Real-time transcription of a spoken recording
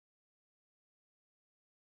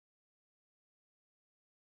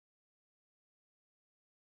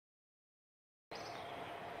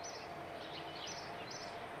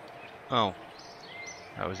Oh,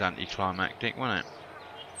 that was anticlimactic, wasn't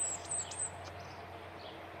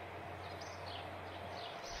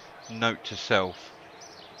it? Note to self.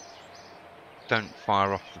 Don't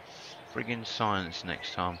fire off the friggin' science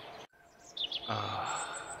next time.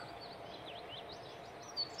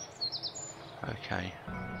 Okay.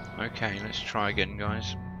 Okay, let's try again,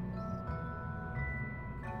 guys.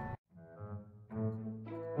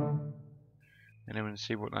 Anyone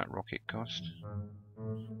see what that rocket cost?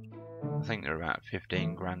 I think they're about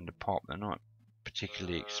 15 grand a pop. They're not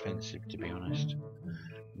particularly expensive, to be honest.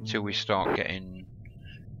 Until we start getting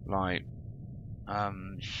like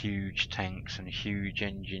huge tanks and huge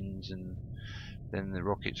engines, and then the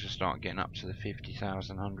rockets will start getting up to the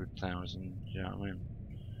 50,000, 100,000. You know what I mean?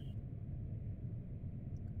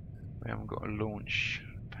 We haven't got a launch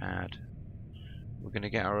pad. We're going to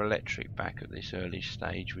get our electric back at this early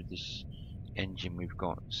stage with this engine we've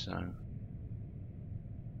got, so I'm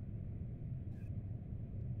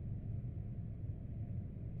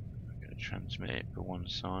going to transmit it for one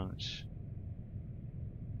science.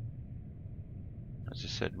 As I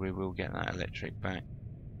said, we will get that electric back.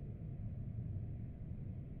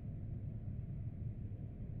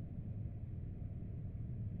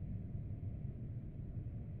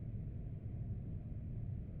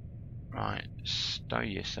 Right, stow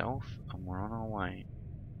yourself and we're on our way.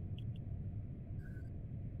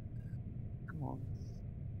 Come on.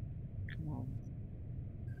 Come on.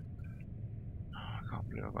 Oh, I can't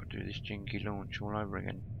believe I've got to do this jinky launch all over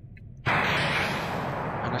again.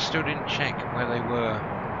 And I still didn't check where they were.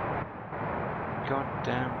 God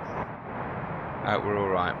damn. Oh, we're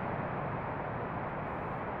alright.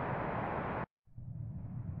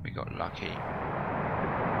 We got lucky.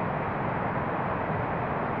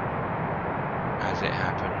 As it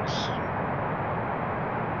happens.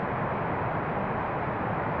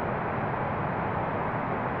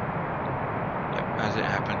 Yep, as it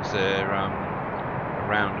happens, they're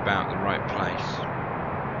around about the right place.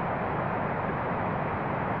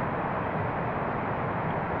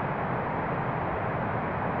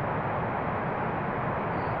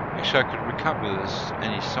 Actually, I could recover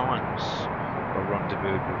any science if I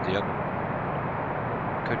rendezvoused with the other one.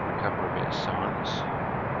 I could recover a bit of science.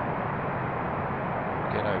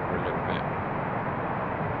 Get over a little bit.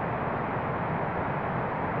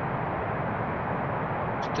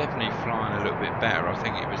 It's definitely flying a little bit better. I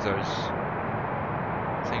think it was those.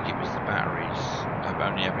 I think it was the batteries. Of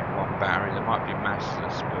only having one battery. They might be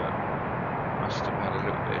massless, but must have had a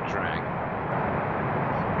little bit of drag.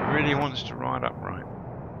 It really wants to ride upright.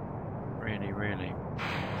 Really, really.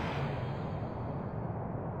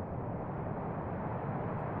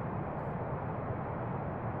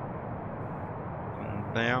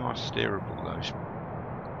 They are steerable, those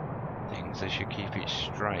things. They should keep it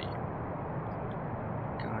straight.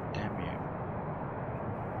 God damn you.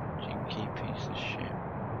 Jinky piece of shit.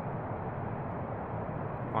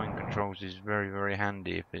 Fine controls is very, very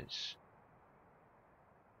handy if it's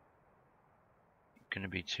going to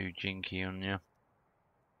be too jinky on you.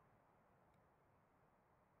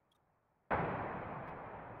 Try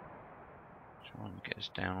and get us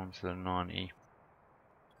down onto the 90.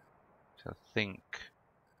 So I think,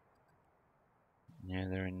 yeah,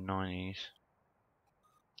 they're in 90s.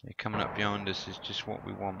 They're coming up behind us is just what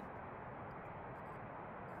we want.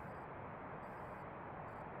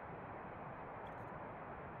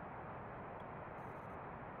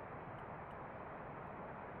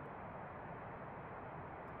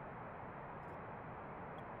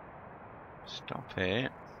 Stop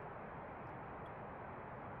it.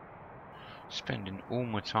 Spending all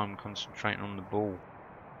my time concentrating on the ball.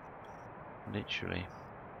 Literally.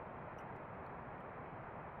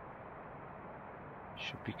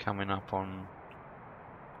 Should be coming up on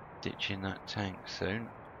ditching that tank soon.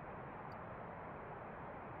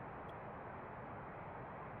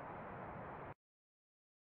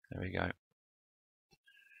 There we go.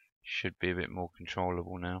 Should be a bit more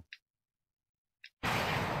controllable now.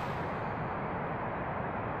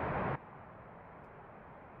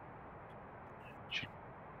 Should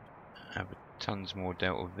have tons more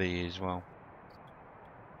Delta V as well.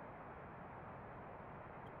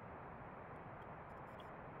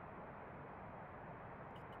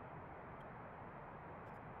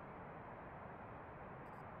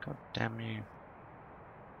 God damn you.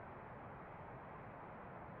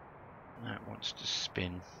 That wants to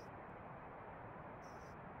spin.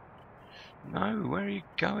 No, where are you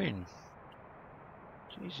going?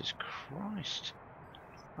 Jesus Christ.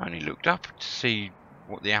 I only looked up to see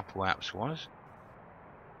what the Apple Apps was.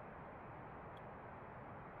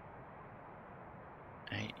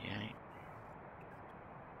 88.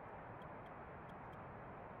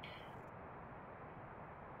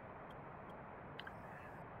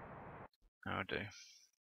 I'll do.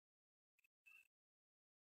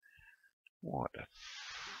 What the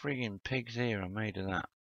friggin' pig's ear I made of that?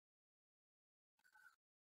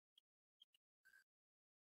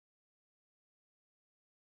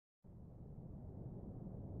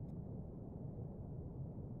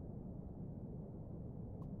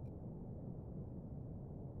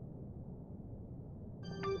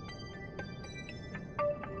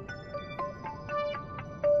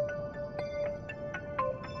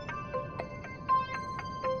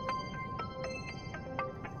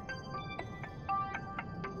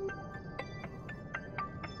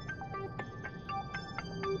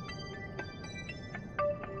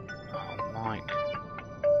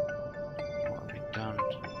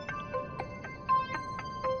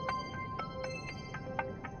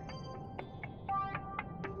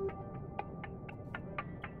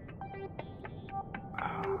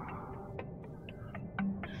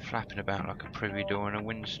 Flapping about like a privy door in a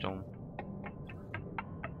windstorm.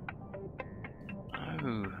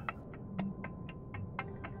 Oh.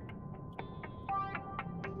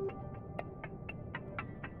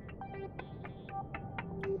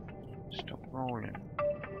 Stop rolling.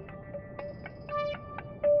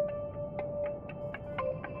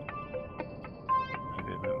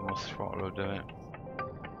 Maybe a bit more throttle will do it.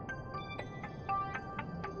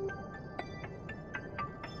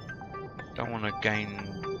 Don't want to gain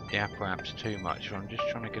the apoapse too much, I'm just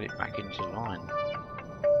trying to get it back into line.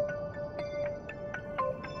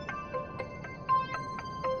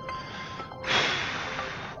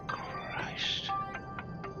 Christ.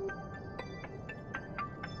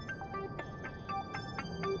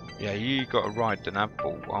 Yeah, you got to ride the nav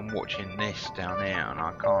ball. I'm watching this down here and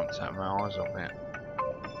I can't take my eyes off it.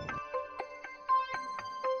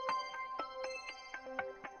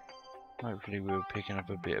 Hopefully we were picking up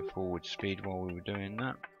a bit of forward speed while we were doing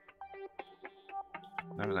that.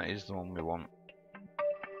 No, that is the one we want.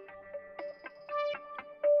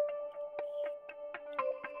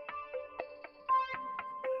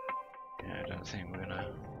 Yeah, I don't think we're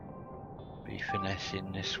gonna be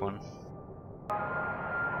finessing this one.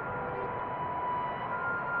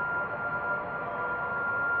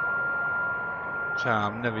 So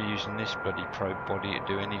I'm never using this bloody probe body to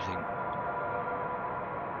do anything.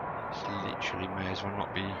 It's literally may as well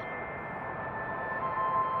not be.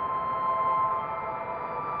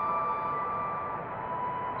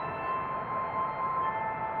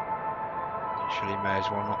 Literally may as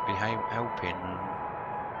well not be helping.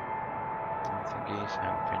 I don't think he is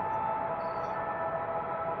helping.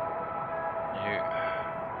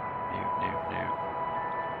 No.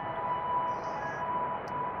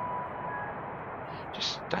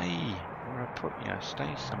 Just stay where I put you.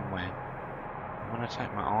 Stay somewhere. I'm going to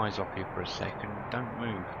take my eyes off you for a second. Don't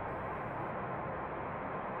move.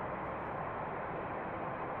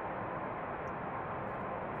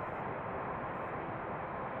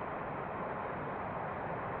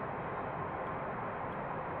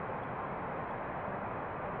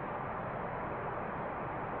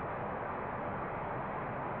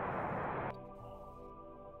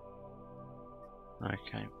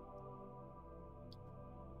 Okay.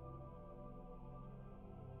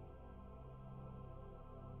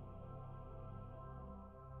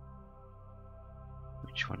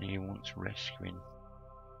 Which one of you wants rescuing?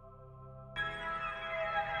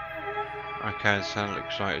 Okay, so it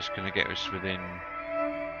looks like it's going to get us within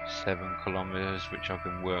 7 kilometers, which I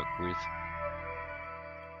can work with.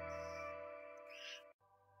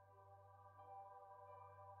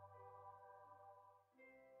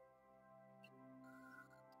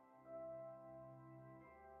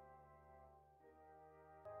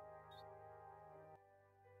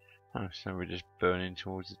 Oh, so we're just burning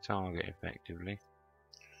towards the target effectively.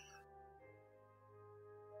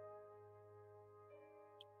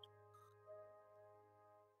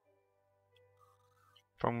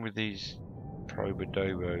 Problem with these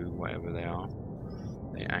Probodobo, whatever they are,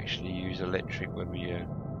 they actually use electric when we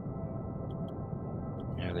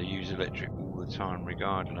they use electric all the time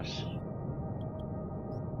regardless.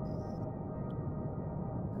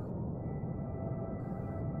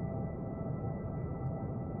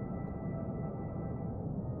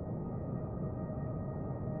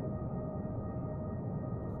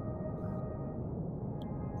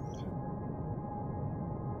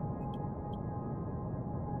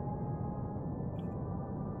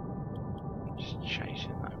 Just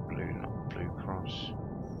chasing that blue cross.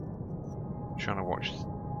 I'm trying to watch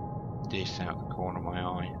this out the corner of my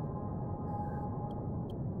eye.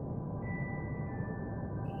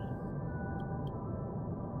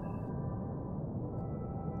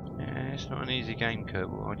 Yeah, it's not an easy game,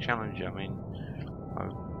 Kerbal. I challenge you. I mean,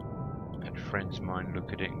 I've had friends of mine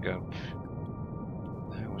look at it and go,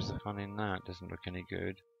 was the fun in that? Doesn't look any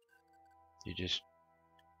good. You're just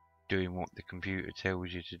doing what the computer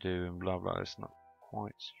tells you to do and blah blah. It's not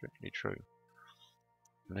quite strictly true.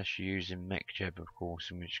 Unless you're using MechJeb, of course,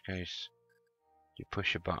 in which case you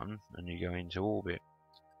push a button and you go into orbit.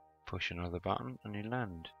 Push another button and you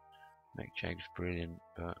land. MechJeb's brilliant,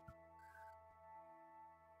 but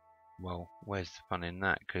well, where's the fun in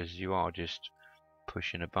that? Because you are just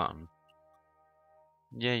pushing a button.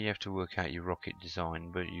 Yeah, you have to work out your rocket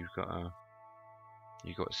design, but you've got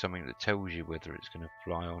something that tells you whether it's going to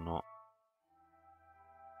fly or not.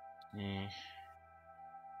 Yeah.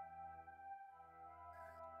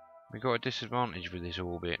 We've got a disadvantage with this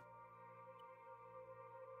orbit.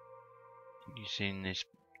 You've seen this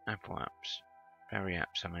Apple apps, Berry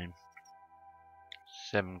apps I mean,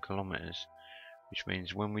 7 kilometers, which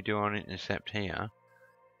means when we do our intercept here,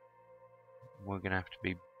 we're going to have to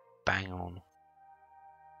be bang on.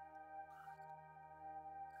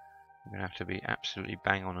 We're going to have to be absolutely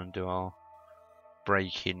bang on and do our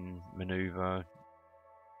braking maneuver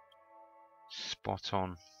spot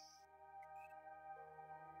on.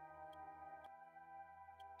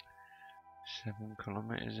 Seven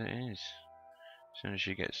kilometers it is. As soon as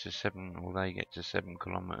she gets to 7, or they get to 7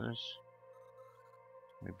 kilometers,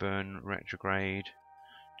 we burn retrograde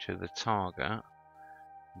to the target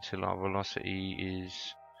until our velocity is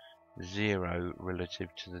 0 relative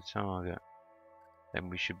to the target. Then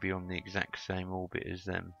we should be on the exact same orbit as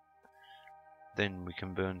them. Then we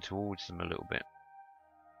can burn towards them a little bit.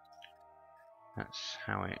 That's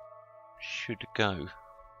how it should go.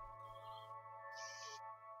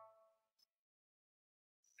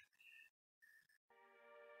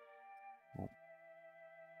 Oh,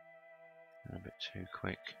 a bit too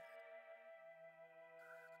quick.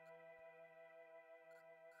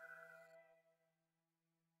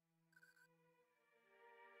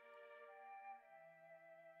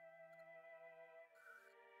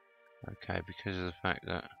 Okay, because of the fact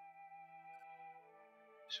that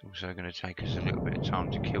it's also going to take us a little bit of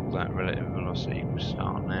time to kill that relative velocity, we'll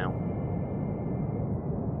start now.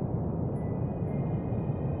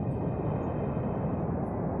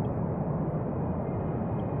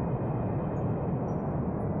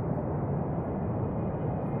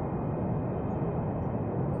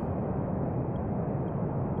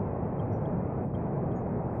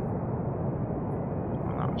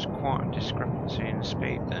 Well, that was quite a discrepancy in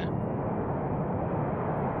speed there.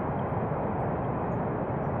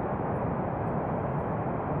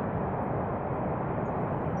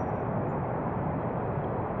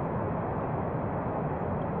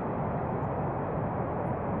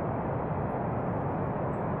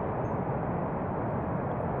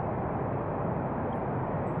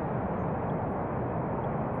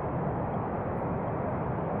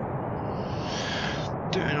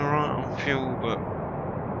 Doing alright on fuel, but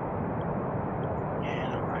yeah,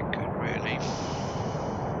 not that good really.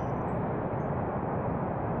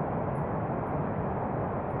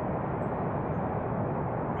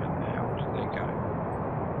 Where the hell did they go?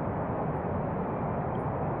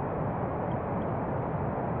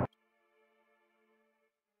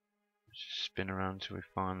 Just spin around till we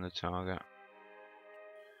find the target.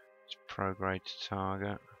 It's prograde to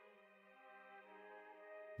target.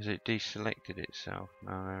 Has it deselected itself?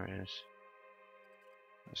 No, there it is.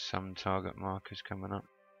 There's some target markers coming up.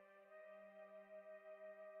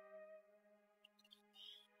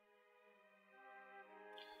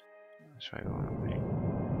 That's where we want to be.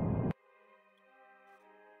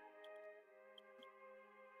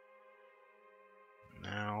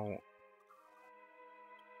 Now,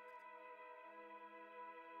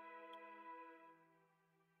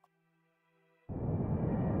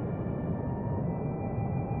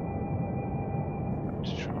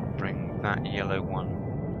 to try and bring that yellow one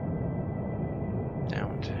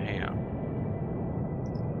down to here.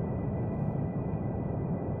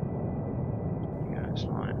 Yeah, it's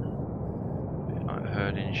like a bit like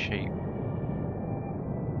herding sheep.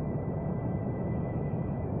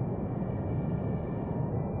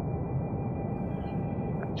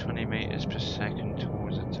 At 20 meters per second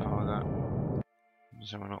towards the target,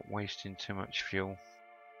 so we're not wasting too much fuel.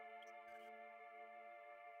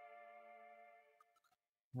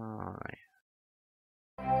 Alright.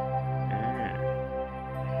 Yeah.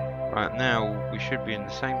 Right, now we should be in the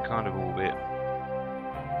same kind of orbit.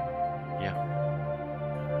 Yeah.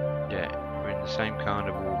 Yeah, we're in the same kind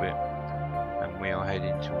of orbit and we are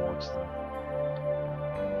heading towards them.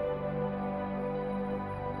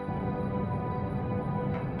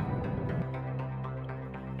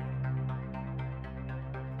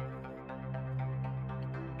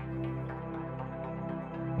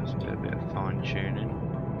 Let's do a bit of fine tuning.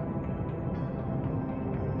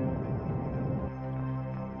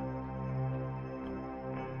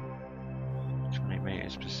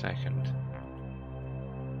 second.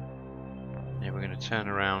 Yeah, we're going to turn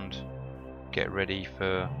around, get ready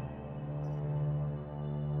for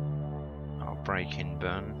our break-in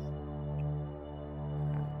burn.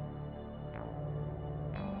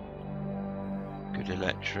 Good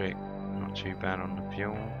electric, not too bad on the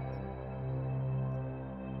fuel.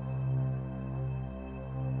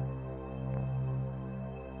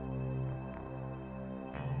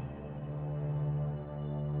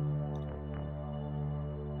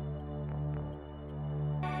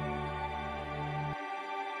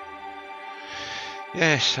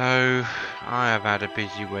 Yeah, so I have had a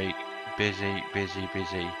busy week. Busy.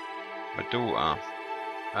 My daughter,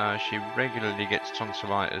 she regularly gets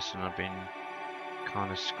tonsillitis, and I've been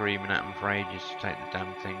kind of screaming at them for ages to take the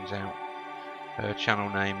damn things out. Her channel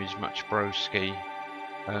name is Much Broski,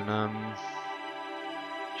 and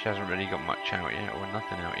she hasn't really got much out yet, or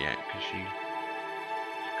nothing out yet, because she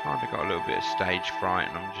kind of got a little bit of stage fright,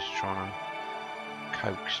 and I'm just trying to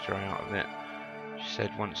coax her out of it. She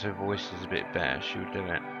said once her voice is a bit better, she'll do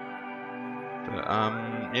it. But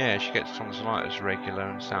yeah, she gets tonsillitis regular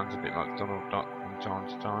and sounds a bit like Donald Duck from time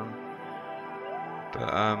to time.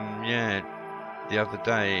 But yeah, the other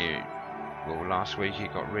day, well, last week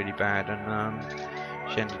it got really bad,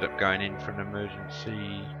 and she ended up going in for an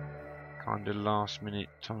emergency kind of last minute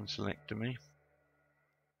tonsillectomy,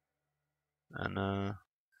 and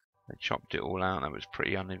they chopped it all out. That was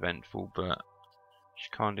pretty uneventful, but she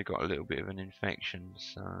kind of got a little bit of an infection,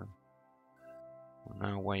 so we're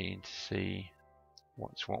now waiting to see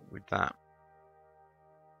what's what with that.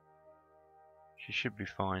 She should be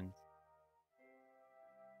fine.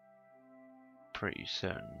 Pretty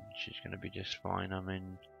certain she's going to be just fine. I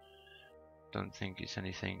mean, don't think it's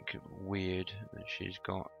anything weird that she's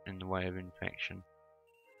got in the way of infection.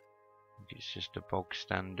 I think it's just a bog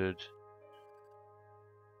standard,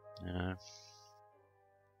 you know,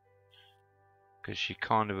 because she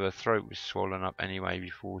kind of, her throat was swollen up anyway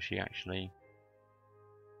before she actually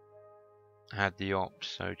had the ops,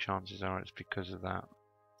 so chances are it's because of that.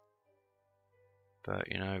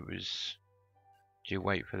 But you know, it was, do you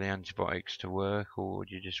wait for the antibiotics to work, or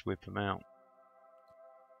do you just whip them out?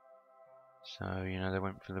 So you know, they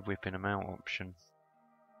went for the whipping them out option.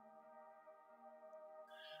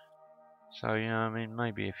 So you know, I mean,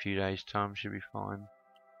 maybe a few days time she'll be fine.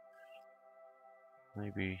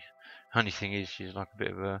 Maybe. Only thing is, she's like a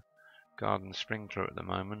bit of a garden sprinkler at the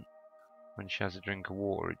moment. When she has a drink of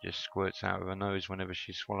water, it just squirts out of her nose whenever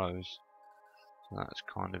she swallows. So that's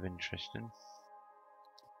kind of interesting.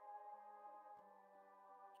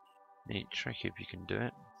 Neat trick if you can do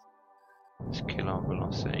it. Let's kill our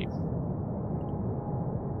velocity.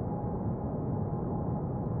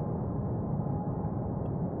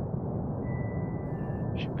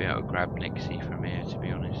 Should be able to grab Nixie from here, to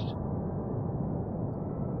be honest.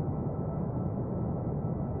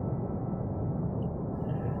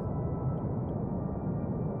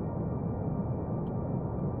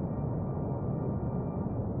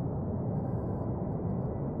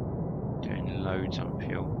 Doing loads on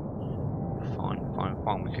fuel.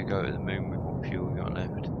 Fine. We could go to the moon with what fuel we got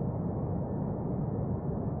left.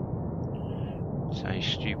 Say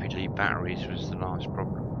stupidly, batteries was the last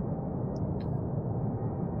problem.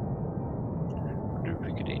 Wonder if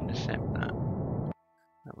we could intercept that.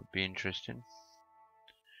 That would be interesting.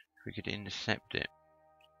 If we could intercept it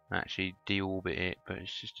and actually deorbit it, but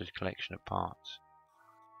it's just a collection of parts.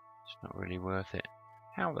 It's not really worth it.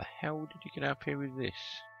 How the hell did you get up here with this?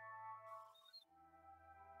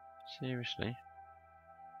 Seriously?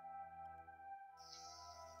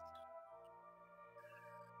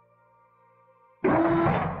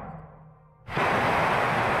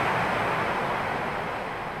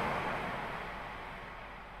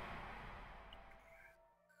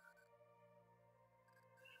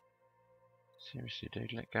 Seriously,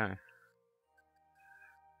 dude, let go.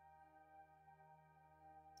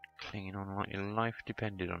 Clinging on like your life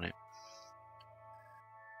depended on it.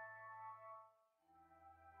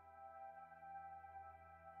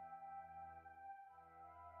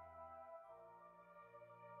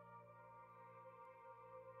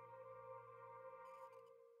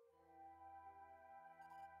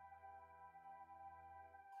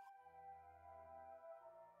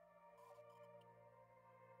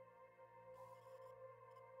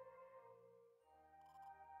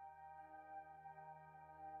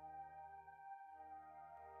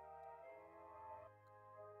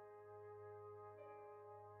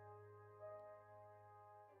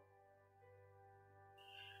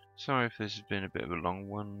 Sorry if this has been a bit of a long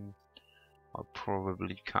one. I'll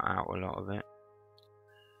probably cut out a lot of it,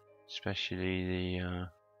 especially the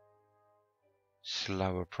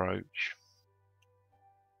slow approach.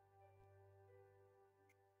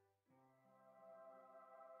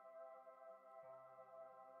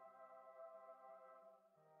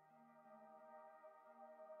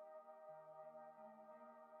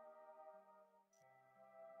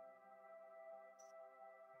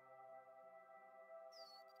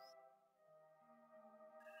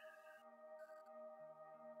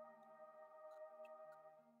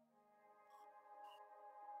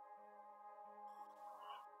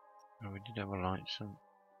 Oh, we did have a light, so.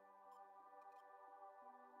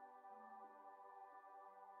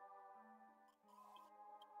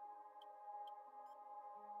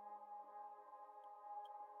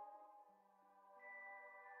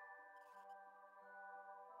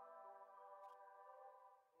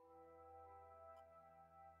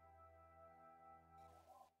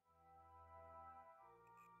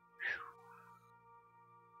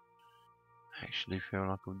 I actually feel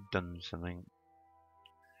like I've done something.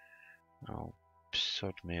 Oh,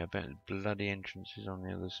 sod me, I bet the bloody entrance is on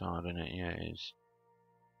the other side, isn't it? Yeah, it is.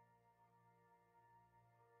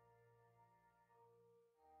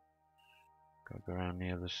 Gotta go around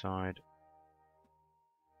the other side.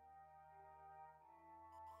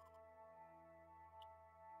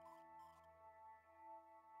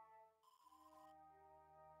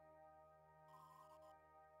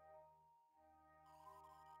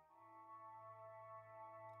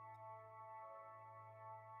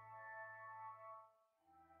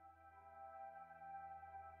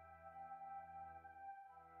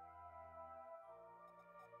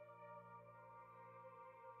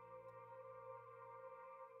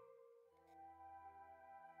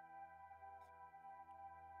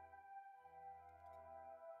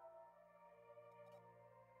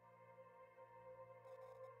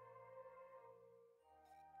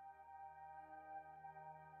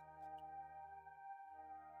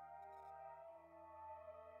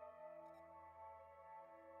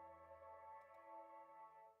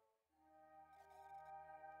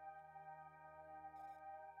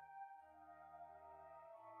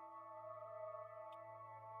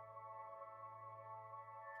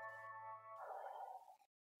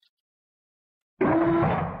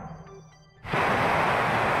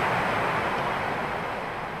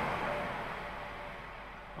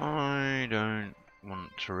 I don't want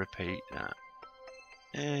to repeat that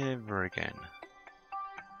ever again.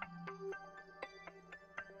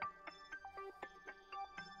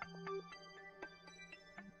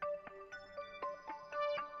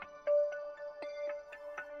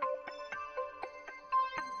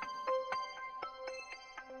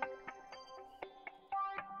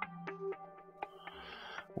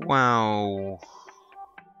 Wow.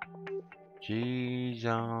 Jesus.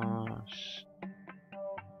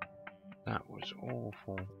 That was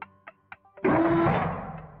awful.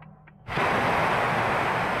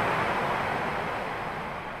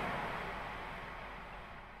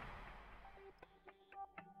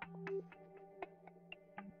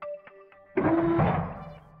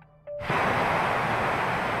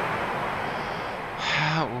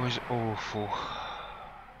 That was awful.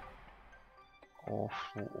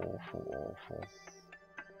 Awful, awful, awful.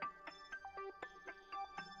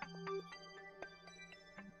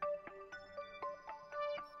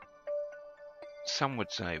 Some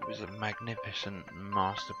would say it was a magnificent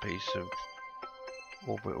masterpiece of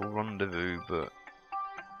orbital rendezvous, but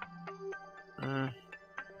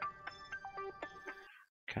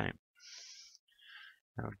okay,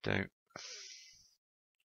 that'll do.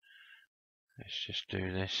 Let's just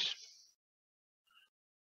do this.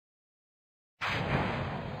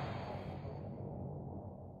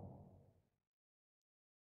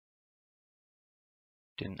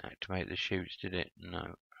 Didn't activate the chutes, did it?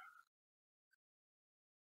 No.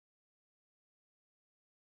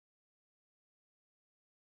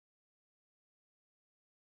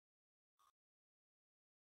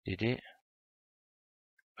 Did it?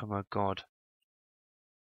 Oh my god.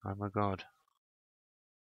 Oh my god.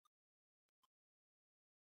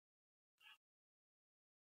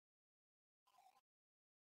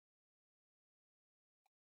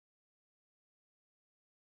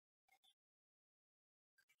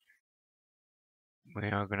 We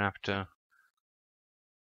are going to have to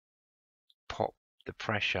pop the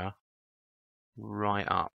pressure right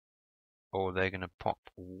up, or they're going to pop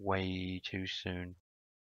way too soon.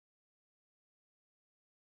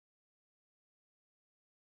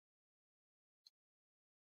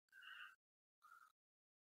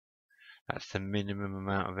 That's the minimum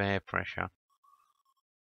amount of air pressure.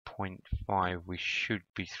 0.5. We should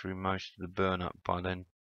be through most of the burn up by then.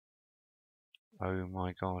 Oh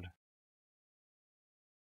my god.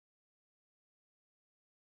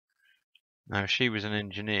 Now, if she was an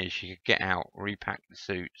engineer, she could get out, repack the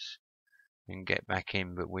suits, and get back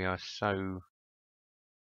in, but we are so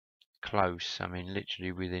close. I mean,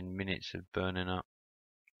 literally within minutes of burning up.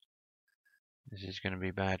 This is going to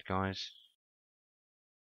be bad, guys.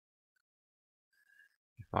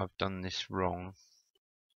 If I've done this wrong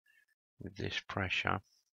with this pressure.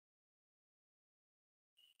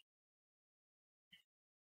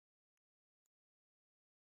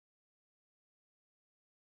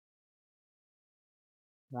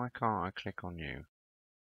 Why can't I click on you?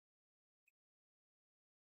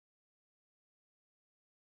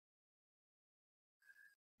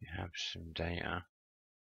 You have some data.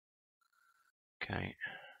 Okay.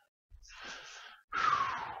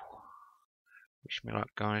 Wish me luck,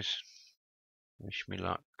 guys. Wish me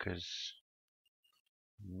luck, because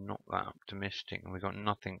I'm not that optimistic and we've got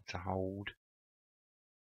nothing to hold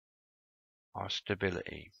our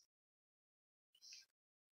stability.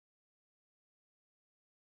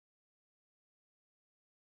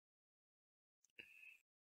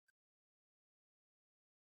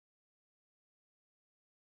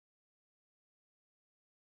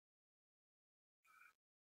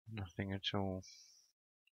 Nothing at all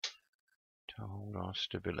to hold our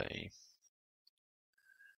stability.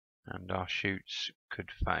 And our chutes could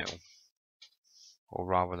fail. Or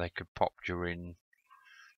rather they could pop during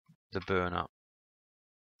the burn up.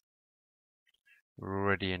 We're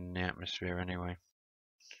already in the atmosphere anyway.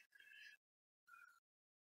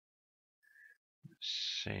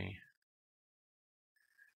 Let's see.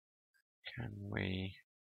 Can we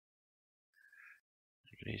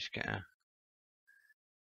at least get a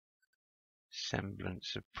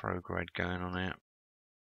semblance of prograde going on here?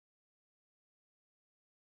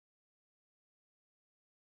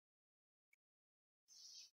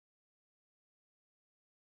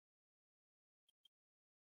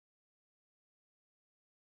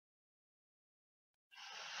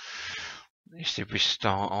 At least if we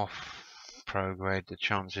start off prograde, the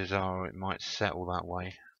chances are it might settle that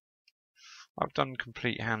way. I've done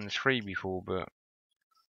complete hands-free before, but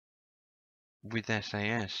with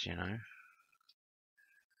SAS, you know.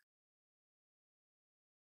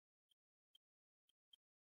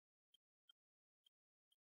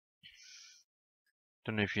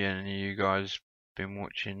 Don't know if any of you guys been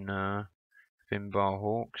watching Finbar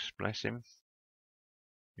Hawks, bless him.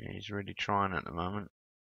 Yeah, he's really trying at the moment.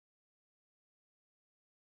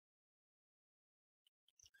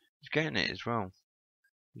 He's getting it as well.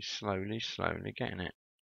 He's slowly getting it.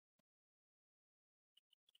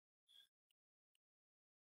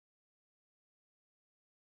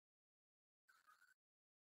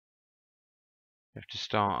 You have to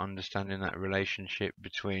start understanding that relationship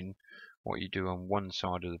between what you do on one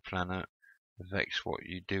side of the planet affects what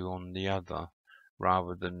you do on the other,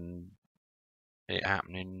 rather than it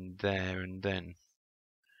happening there and then.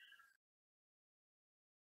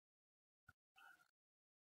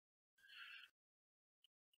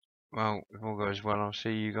 Well, if all goes well, I'll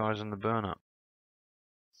see you guys on the burn up.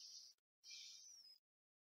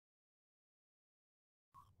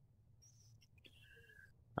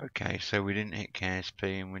 Okay, so we didn't hit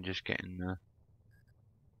KSP and we're just getting the...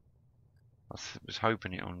 I was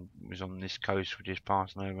hoping it was on this coast we're just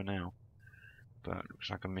passing over now, but it looks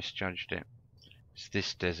like I misjudged it. It's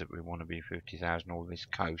this desert we want to be 50,000, or this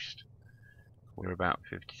coast. If we're about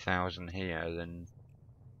 50,000 here, then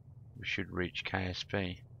we should reach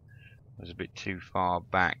KSP. I was a bit too far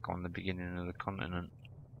back on the beginning of the continent.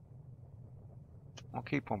 I'll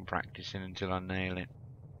keep on practicing until I nail it.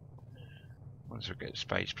 Once we get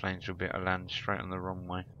space planes, we'll be able to land straight on the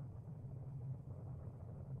runway.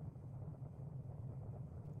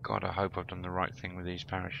 God, I hope I've done the right thing with these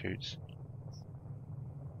parachutes.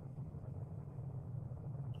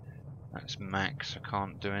 That's max, I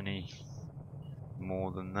can't do any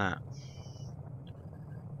more than that.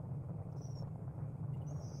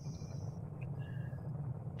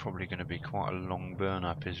 Probably going to be quite a long burn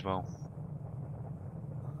up as well.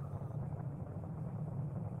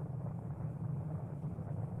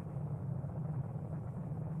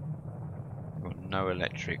 We've got no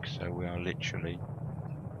electric, so we're literally,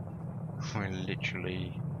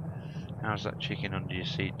 how's that chicken under your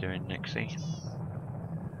seat doing, Nixie?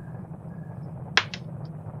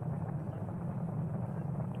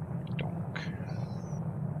 Donk.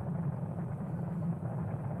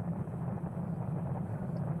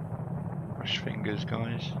 Cross fingers,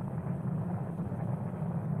 guys.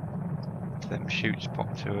 If them shoots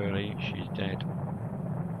pop too early, she's dead.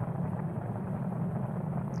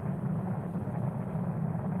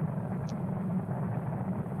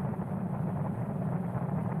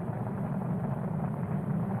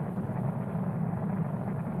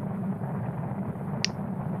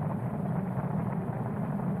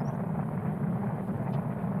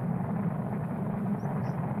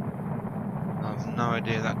 No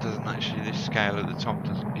idea, that doesn't actually, this scale at the top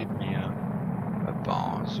doesn't give me a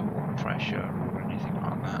bars or pressure or anything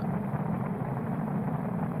like that.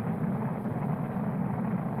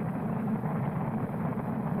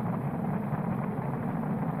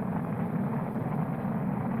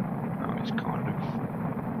 Oh, it's kind of...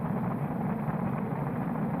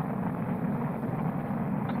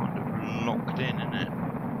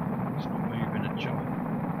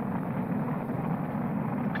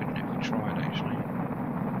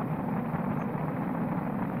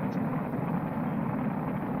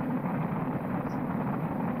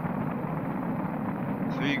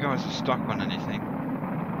 guys are stuck on anything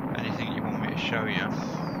you want me to show you,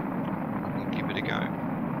 I'll give it a go.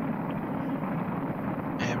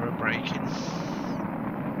 Aero braking.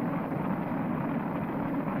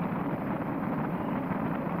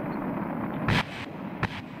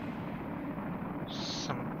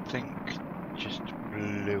 Something just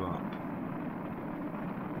blew up.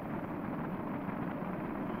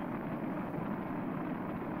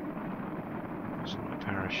 It's on the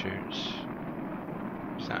parachutes.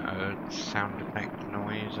 Is that a sound effect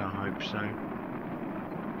noise? I hope so.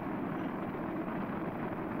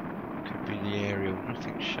 Could be the aerial.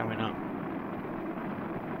 Nothing's showing up.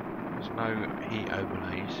 There's no heat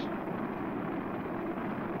overlays.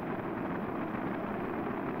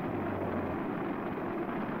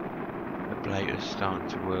 The blader's starting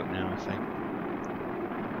to work now, I think.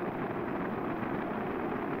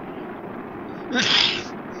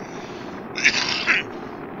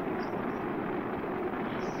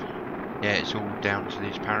 Yeah, it's all down to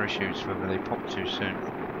these parachutes, whether they pop too soon.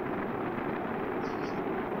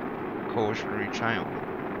 Cautionary tale.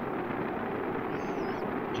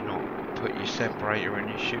 Do not put your separator and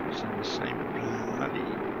your chutes in the same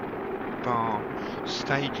bloody bar.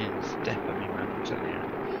 Staging's death of me, man, I'm telling you.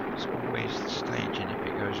 It's always the staging if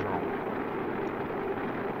it goes wrong.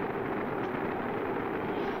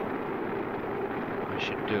 I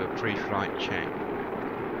should do a pre-flight check.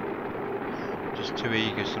 Just too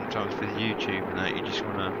eager sometimes with YouTube and that, you just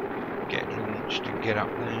want to get launched and get up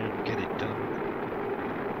there and get it done.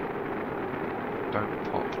 Don't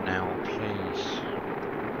pop now, please.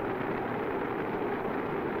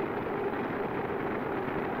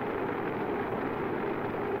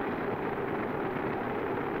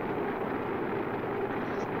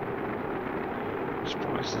 I'm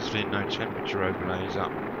surprised there's been no temperature overlays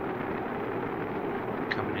up.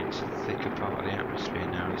 Coming into the thicker part of the atmosphere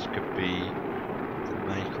now, this could be the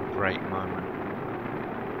make or break moment.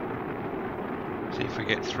 See if we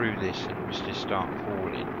get through this and we just start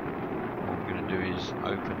falling. What I'm going to do is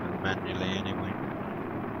open them manually anyway.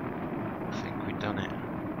 I think we've done it.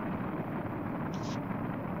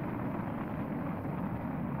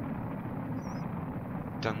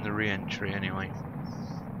 Done the re-entry anyway.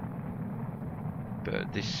 But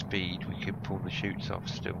at this speed we could pull the chutes off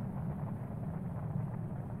still.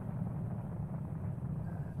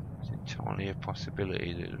 It's entirely a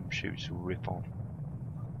possibility that them chutes will rip off.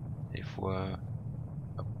 If we're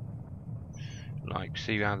like,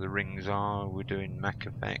 see how the rings are, we're doing Mach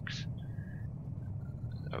effects.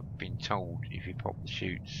 I've been told if you pop the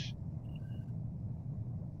chutes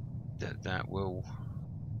that will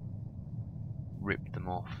rip them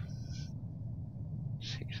off.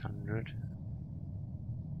 600.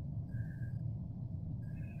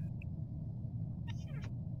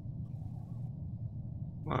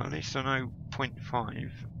 Well, at least I know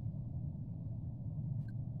 0.5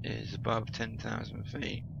 is above 10,000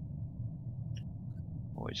 feet.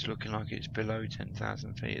 Or it's looking like it's below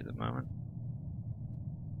 10,000 feet at the moment.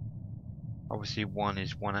 Obviously 1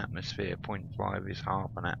 is 1 atmosphere, 0.5 is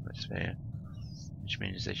half an atmosphere, which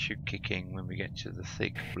means they should kick in when we get to the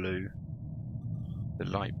thick blue, the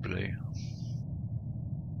light blue.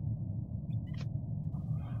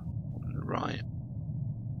 On the right,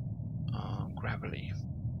 gravelly,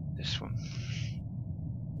 this one.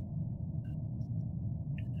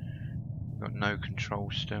 We've got no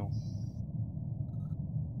control still.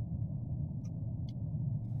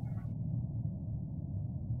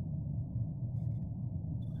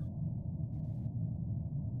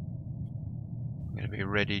 Be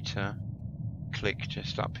ready to click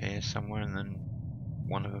just up here somewhere, and then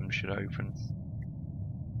one of them should open.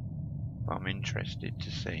 But I'm interested to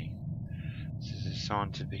see. This is a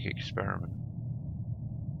scientific experiment.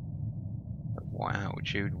 At what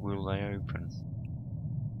altitude will they open?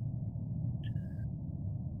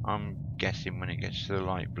 I'm guessing when it gets to the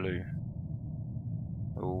light blue,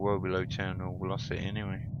 or well below terminal velocity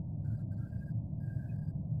anyway.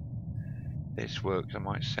 This works, I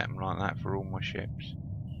might set them like that for all my ships.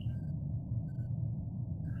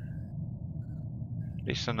 At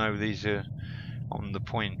least I know these are on the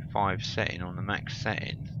 0.5 setting, on the max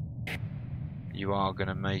setting. You are going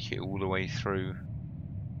to make it all the way through.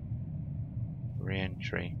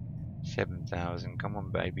 Re-entry 7,000. Come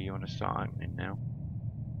on, baby, you want to start opening now?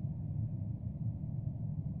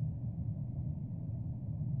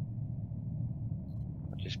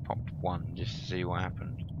 I just popped one just to see what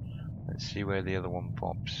happened. Let's see where the other one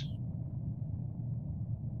pops.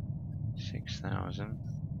 6,000.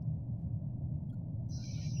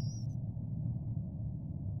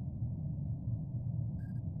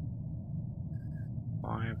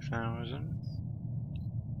 5,000.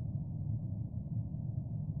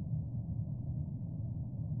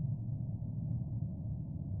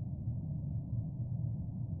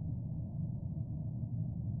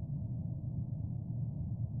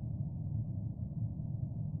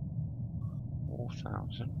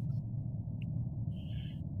 4,000.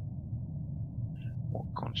 What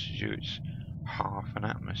constitutes half an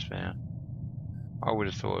atmosphere? I would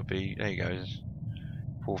have thought it'd be, there you go,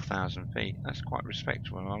 4,000 feet. That's quite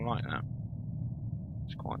respectable. I like that.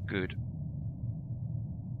 It's quite good.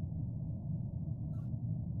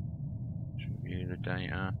 Let's review the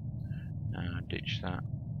data. Ditch that.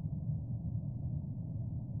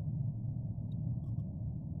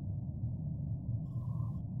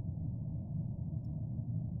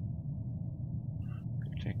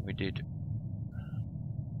 Good thing we did.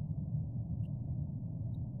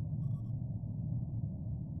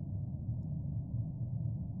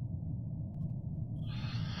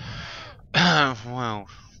 Well,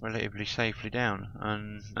 relatively safely down,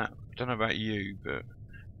 and that, I don't know about you, but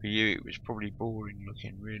for you it was probably boring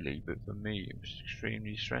looking really, but for me it was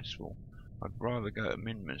extremely stressful. I'd rather go to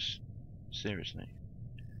Minmus, seriously.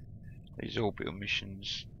 These orbital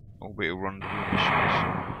missions, orbital rendezvous missions,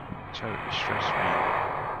 totally stress me.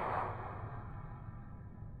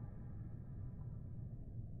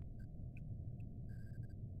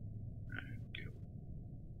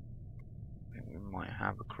 I think we might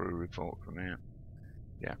have a crew report from here.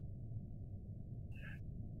 Yeah.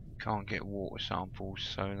 Can't get water samples,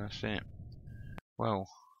 so that's it. Well,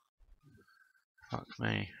 fuck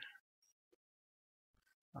me.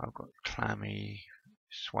 I've got clammy,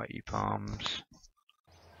 sweaty palms.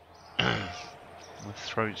 My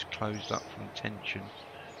throat's closed up from tension.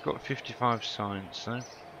 Got 55 science though.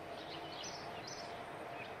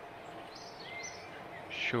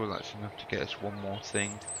 Sure that's enough to get us one more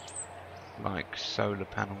thing. Like solar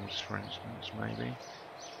panels for instance, maybe.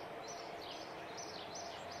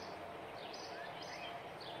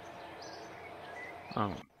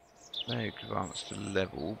 Oh, they advanced to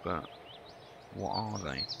level, but what are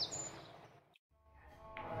they?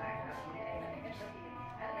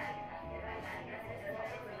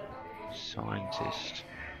 Scientist.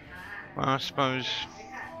 Well, I suppose,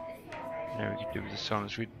 yeah, we could do with the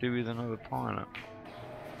science, we'd do with another pilot.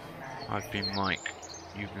 I've been Mike,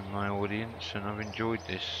 you've been my audience, and I've enjoyed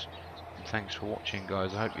this. And thanks for watching,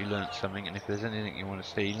 guys. I hope you learnt something, and if there's anything you want to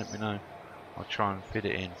see, let me know. I'll try and fit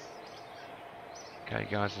it in. Okay,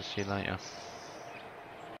 guys, I'll see you later.